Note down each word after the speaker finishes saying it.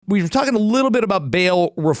we were talking a little bit about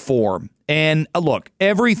bail reform. And look,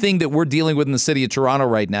 everything that we're dealing with in the city of Toronto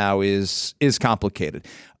right now is complicated.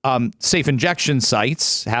 Safe injection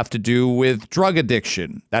sites have to do with drug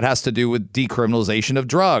addiction. That has to do with decriminalization of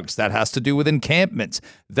drugs. That has to do with encampments.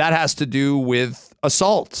 That has to do with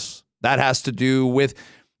assaults. That has to do with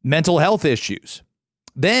mental health issues.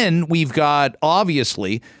 Then we've got,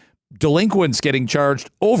 obviously, delinquents getting charged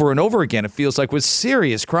over and over again, it feels like, with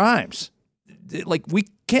serious crimes. Like, we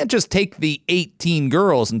can't just take the 18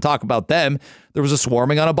 girls and talk about them. There was a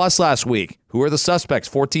swarming on a bus last week. Who are the suspects?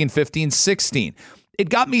 14, 15, 16. It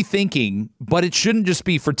got me thinking, but it shouldn't just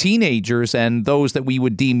be for teenagers and those that we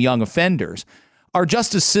would deem young offenders. Our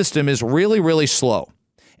justice system is really, really slow,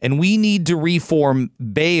 and we need to reform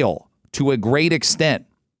bail to a great extent.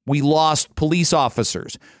 We lost police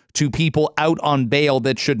officers to people out on bail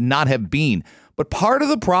that should not have been. But part of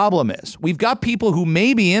the problem is we've got people who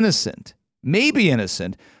may be innocent,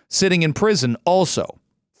 sitting in prison also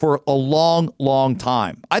for a long, long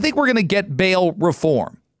time. I think we're going to get bail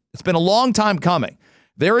reform. It's been a long time coming.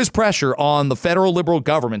 There is pressure on the federal Liberal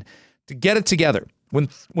government to get it together.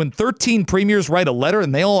 When 13 premiers write a letter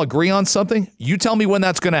and they all agree on something, you tell me when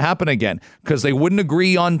that's going to happen again, because they wouldn't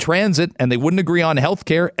agree on transit and they wouldn't agree on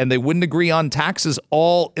healthcare and they wouldn't agree on taxes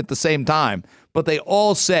all at the same time. But they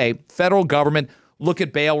all say, federal government, look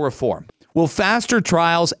at bail reform. Will faster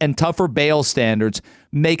trials and tougher bail standards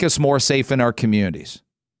make us more safe in our communities?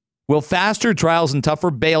 Will faster trials and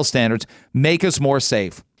tougher bail standards make us more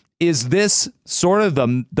safe? Is this sort of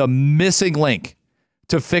the missing link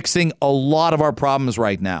to fixing a lot of our problems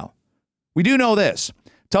right now? We do know this.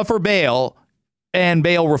 Tougher bail and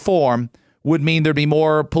bail reform would mean there'd be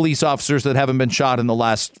more police officers that haven't been shot in the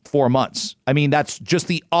last 4 months. I mean, that's just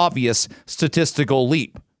the obvious statistical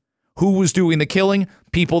leap. Who was doing the killing?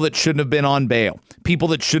 People that shouldn't have been on bail. People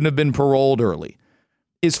that shouldn't have been paroled early.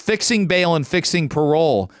 Is fixing bail and fixing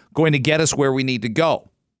parole going to get us where we need to go?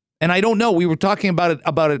 And I don't know. We were talking about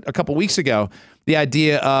it a couple weeks ago. The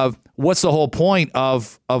idea of what's the whole point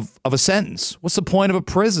of a sentence? What's the point of a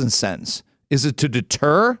prison sentence? Is it to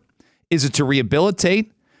deter? Is it to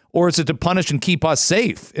rehabilitate? Or is it to punish and keep us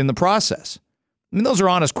safe in the process? I mean, those are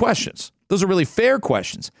honest questions. Those are really fair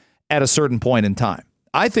questions at a certain point in time.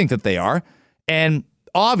 I think that they are. And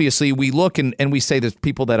obviously, we look and we say there's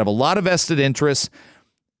people that have a lot of vested interests.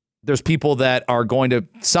 There's people that are going to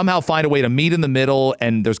somehow find a way to meet in the middle,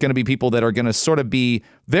 and there's going to be people that are going to sort of be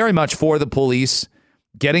very much for the police,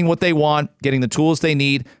 getting what they want, getting the tools they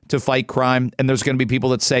need to fight crime. And there's going to be people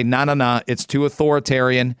that say, no, it's too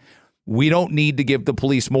authoritarian. We don't need to give the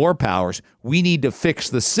police more powers. We need to fix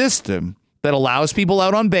the system that allows people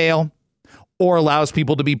out on bail or allows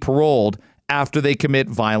people to be paroled after they commit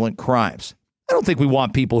violent crimes. I don't think we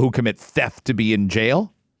want people who commit theft to be in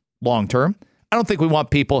jail long term. I don't think we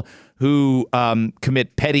want people who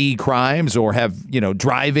commit petty crimes or have,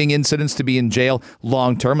 driving incidents to be in jail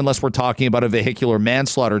long term, unless we're talking about a vehicular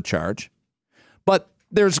manslaughter charge. But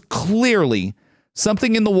there's clearly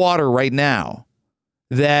something in the water right now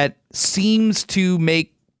that seems to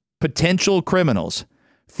make potential criminals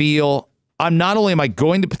feel, not only am I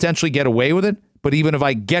going to potentially get away with it, but even if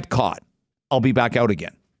I get caught, I'll be back out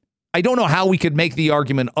again. I don't know how we could make the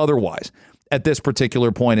argument otherwise at this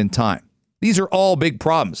particular point in time. These are all big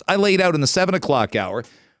problems. I laid out in the 7 o'clock hour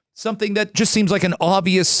something that just seems like an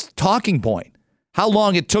obvious talking point. How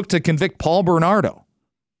long it took to convict Paul Bernardo.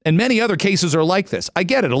 And many other cases are like this. I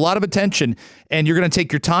get it. A lot of attention, and you're going to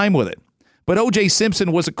take your time with it. But O.J.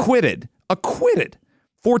 Simpson was acquitted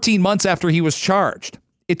 14 months after he was charged.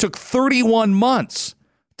 It took 31 months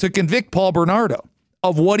to convict Paul Bernardo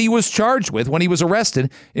of what he was charged with when he was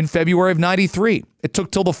arrested in February of 93. It took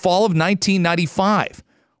till the fall of 1995.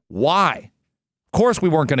 Why? Of course, we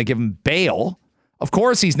weren't going to give him bail. Of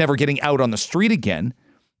course, he's never getting out on the street again.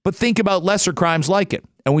 But think about lesser crimes like it.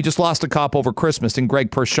 And we just lost a cop over Christmas in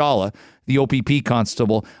Greg Pershala, the OPP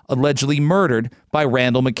constable, allegedly murdered by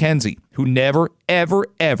Randall McKenzie, who never, ever,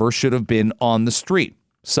 ever should have been on the street.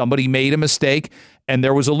 Somebody made a mistake, and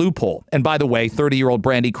there was a loophole. And by the way, 30-year-old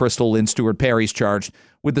Brandy Crystal Lynn Stewart Perry's charged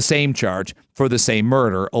with the same charge for the same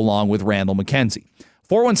murder, along with Randall McKenzie.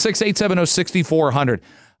 416-870-6400.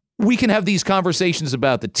 We can have these conversations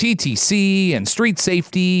about the TTC and street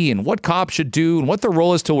safety and what cops should do and what their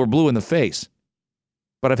role is till we're blue in the face.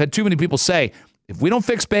 But I've had too many people say, if we don't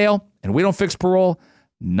fix bail and we don't fix parole,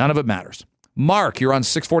 none of it matters. Mark, you're on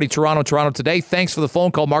 640 Toronto Today. Thanks for the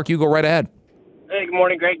phone call. Mark, you go right ahead. Hey, good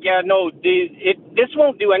morning, Greg. Yeah, no, this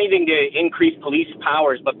won't do anything to increase police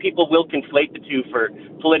powers, but people will conflate the two for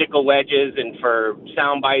political wedges and for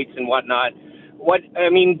sound bites and whatnot.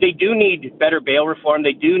 They do need better bail reform.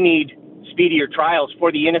 They do need speedier trials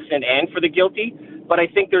for the innocent and for the guilty. But I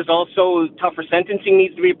think there's also tougher sentencing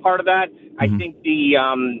needs to be a part of that. I think the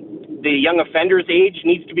young offenders age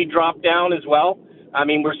needs to be dropped down as well. I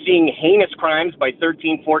mean, we're seeing heinous crimes by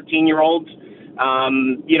 13, 14-year-olds.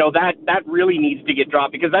 That really needs to get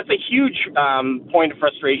dropped, because that's a huge point of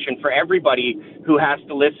frustration for everybody who has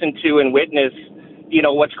to listen to and witness,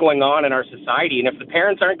 what's going on in our society. And if the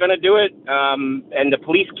parents aren't going to do it, and the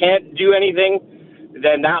police can't do anything,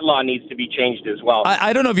 then that law needs to be changed as well.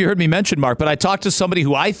 I don't know if you heard me mention, Mark, but I talked to somebody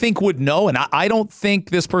who I think would know, and I don't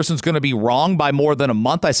think this person's going to be wrong by more than a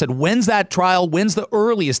month. I said, when's that trial? When's the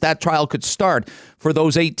earliest that trial could start for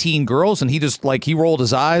those 18 girls? And he just, he rolled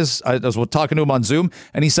his eyes. I was talking to him on Zoom,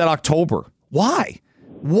 and he said October. Why?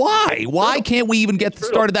 Why can't we even get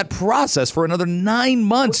started that process for another 9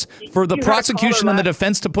 months for the prosecution and the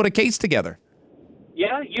defense to put a case together?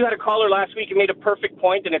 Yeah, you had a caller last week and made a perfect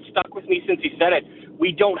point, and it stuck with me since he said it.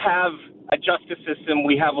 We don't have a justice system.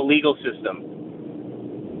 We have a legal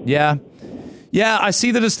system. Yeah, I see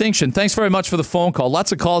the distinction. Thanks very much for the phone call.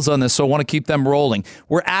 Lots of calls on this, so I want to keep them rolling.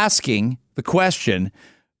 We're asking the question,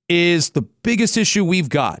 is the biggest issue we've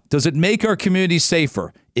got, does it make our community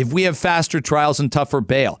safer if we have faster trials and tougher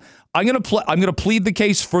bail? I'm going to plead the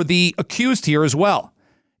case for the accused here as well.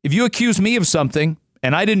 If you accuse me of something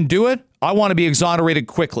and I didn't do it, I want to be exonerated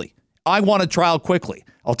quickly. I want a trial quickly.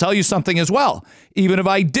 I'll tell you something as well. Even if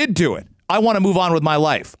I did do it, I want to move on with my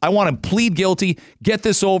life. I want to plead guilty, get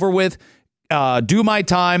this over with, do my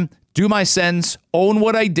time, do my sentence, own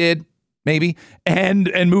what I did, maybe, and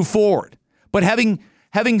move forward. But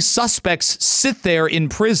having suspects sit there in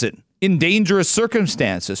prison in dangerous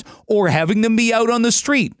circumstances, or having them be out on the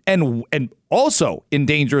street and also in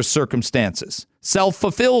dangerous circumstances,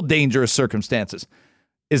 self-fulfilled dangerous circumstances,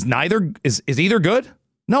 is either good?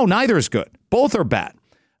 No, neither is good. Both are bad.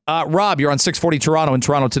 Rob, you're on 640 Toronto in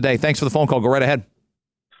Toronto today. Thanks for the phone call. Go right ahead.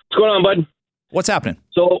 What's going on, bud? What's happening?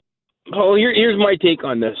 So, here's my take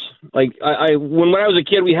on this. When I was a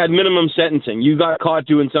kid, we had minimum sentencing. You got caught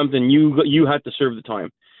doing something, you had to serve the time.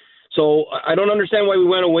 So I don't understand why we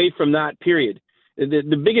went away from that period.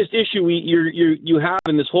 The biggest issue you have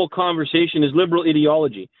in this whole conversation is liberal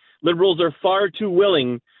ideology. Liberals are far too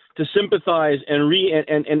willing to sympathize and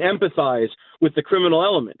empathize with the criminal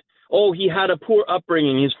element. Oh, he had a poor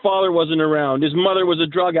upbringing. His father wasn't around. His mother was a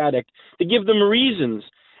drug addict. To give them reasons.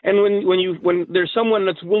 And when there's someone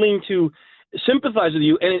that's willing to sympathize with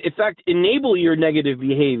you and, in fact, enable your negative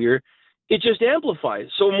behavior, it just amplifies.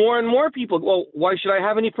 So more and more people, well, why should I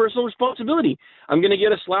have any personal responsibility? I'm going to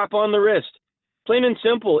get a slap on the wrist. Plain and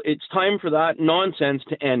simple, it's time for that nonsense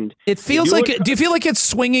to end. It feels like, do you feel like it's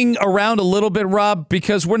swinging around a little bit, Rob?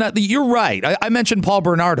 Because you're right. I mentioned Paul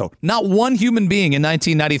Bernardo. Not one human being in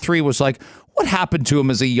 1993 was like, what happened to him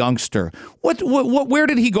as a youngster? Where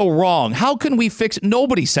did he go wrong? How can we fix it?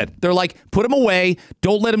 Nobody said. They're like, put him away.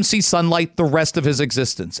 Don't let him see sunlight the rest of his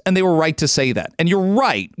existence. And they were right to say that. And you're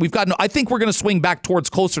right. I think we're going to swing back towards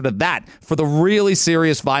closer to that for the really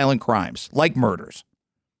serious violent crimes like murders.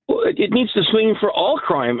 Well, it needs to swing for all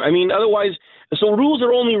crime. I mean, otherwise, so rules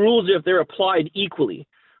are only rules if they're applied equally,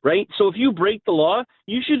 right? So if you break the law,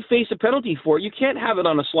 you should face a penalty for it. You can't have it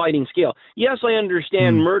on a sliding scale. Yes, I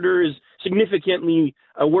understand murder is significantly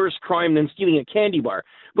a worse crime than stealing a candy bar.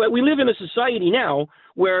 But we live in a society now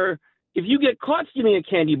where if you get caught stealing a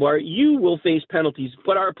candy bar, you will face penalties.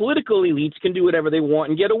 But our political elites can do whatever they want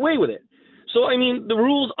and get away with it. So, I mean, the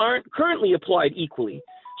rules aren't currently applied equally.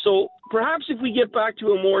 So perhaps if we get back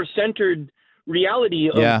to a more centered reality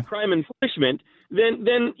of crime and punishment,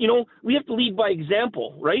 then we have to lead by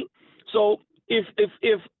example, right? So if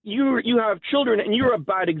you have children and you're a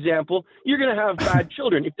bad example, you're going to have bad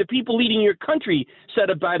children. If the people leading your country set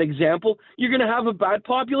a bad example, you're going to have a bad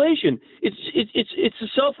population. It's a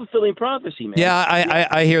self-fulfilling prophecy, man. Yeah,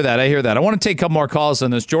 I hear that. I want to take a couple more calls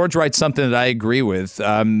on this. George writes something that I agree with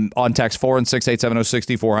on text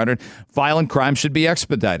 416-870-6400. Violent crime should be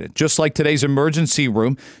expedited. Just like today's emergency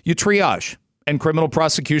room, you triage. And criminal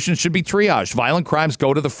prosecution should be triaged. Violent crimes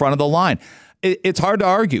go to the front of the line. It's hard to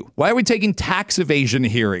argue. Why are we taking tax evasion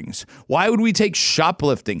hearings? Why would we take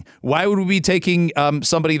shoplifting? Why would we be taking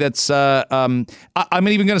somebody that's, I'm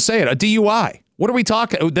even going to say it, a DUI? What are we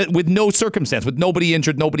talking with no circumstance, with nobody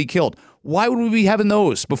injured, nobody killed? Why would we be having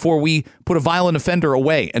those before we put a violent offender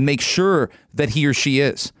away and make sure that he or she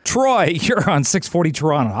is? Troy, you're on 640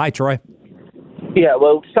 Toronto. Hi, Troy. Yeah,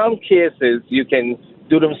 well, some cases you can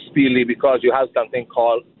do them speedily because you have something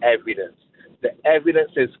called evidence. The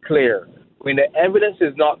evidence is clear. When the evidence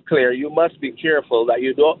is not clear, you must be careful that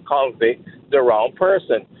you don't convict the wrong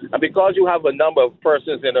person. And because you have a number of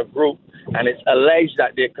persons in a group and it's alleged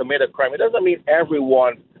that they commit a crime, it doesn't mean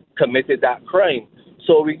everyone committed that crime.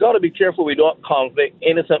 So we got to be careful we don't convict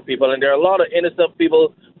innocent people. And there are a lot of innocent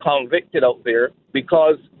people convicted out there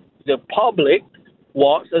because the public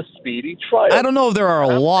wants a speedy trial. I don't know if there are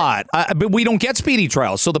a lot, but we don't get speedy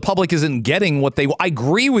trials, so the public isn't getting what they. I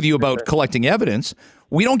agree with you about collecting evidence.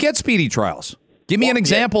 We don't get speedy trials. Give me an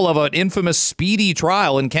example of an infamous speedy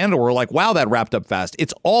trial in Canada where we're like, wow, that wrapped up fast.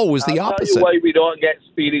 It's always the opposite. Tell you why we don't get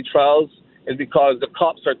speedy trials is because the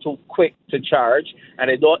cops are too quick to charge and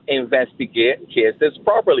they don't investigate cases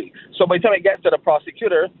properly. So by the time it gets to the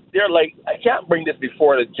prosecutor, they're like, I can't bring this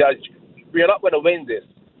before the judge. We're not going to win this.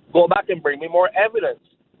 Go back and bring me more evidence.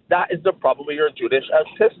 That is the problem with your judicial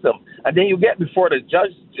system. And then you get before the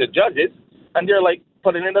judges, and they're like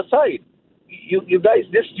putting it aside. You guys,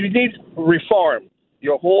 you need reform.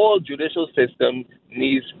 Your whole judicial system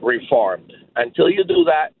needs reform. Until you do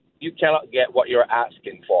that, you cannot get what you're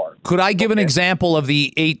asking for. Could I give an example of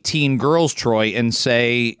the 18 girls, Troy, and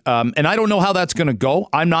say, and I don't know how that's going to go.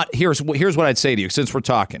 I'm not. Here's what I'd say to you, since we're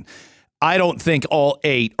talking. I don't think all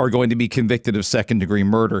 8 are going to be convicted of second-degree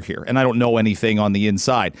murder here, and I don't know anything on the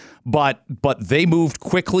inside. But they moved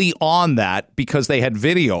quickly on that because they had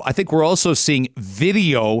video. I think we're also seeing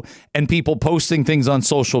video and people posting things on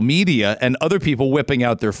social media and other people whipping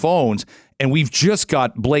out their phones, and we've just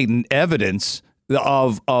got blatant evidence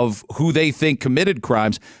of who they think committed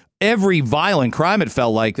crimes. Every violent crime, it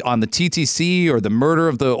felt like, on the TTC or the murder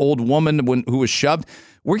of the old woman who was shoved,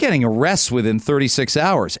 we're getting arrests within 36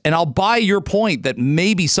 hours. And I'll buy your point that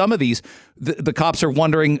maybe some of these, the cops are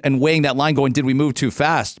wondering and weighing that line going, did we move too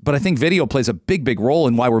fast? But I think video plays a big, big role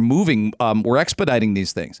in why we're moving, we're expediting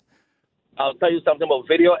these things. I'll tell you something about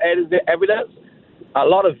video evidence. A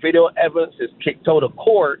lot of video evidence is kicked out of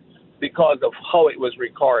court because of how it was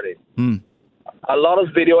recorded. A lot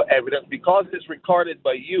of video evidence, because it's recorded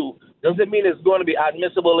by you, doesn't mean it's going to be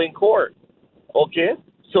admissible in court. Okay?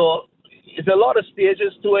 So it's a lot of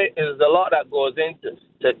stages to it. There's a lot that goes into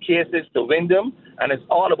cases to win them, and it's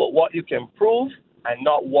all about what you can prove and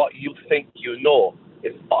not what you think you know.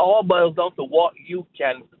 It all boils down to what you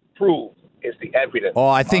can prove is the evidence. Oh,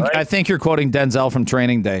 I think you're quoting Denzel from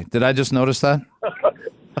Training Day. Did I just notice that?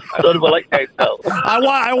 I don't even like Denzel.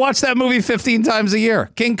 I watch that movie 15 times a year.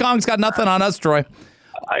 King Kong's got nothing on us, Troy.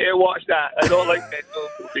 I watch that. I don't like Denzel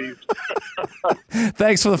movies.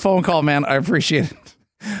 Thanks for the phone call, man. I appreciate it.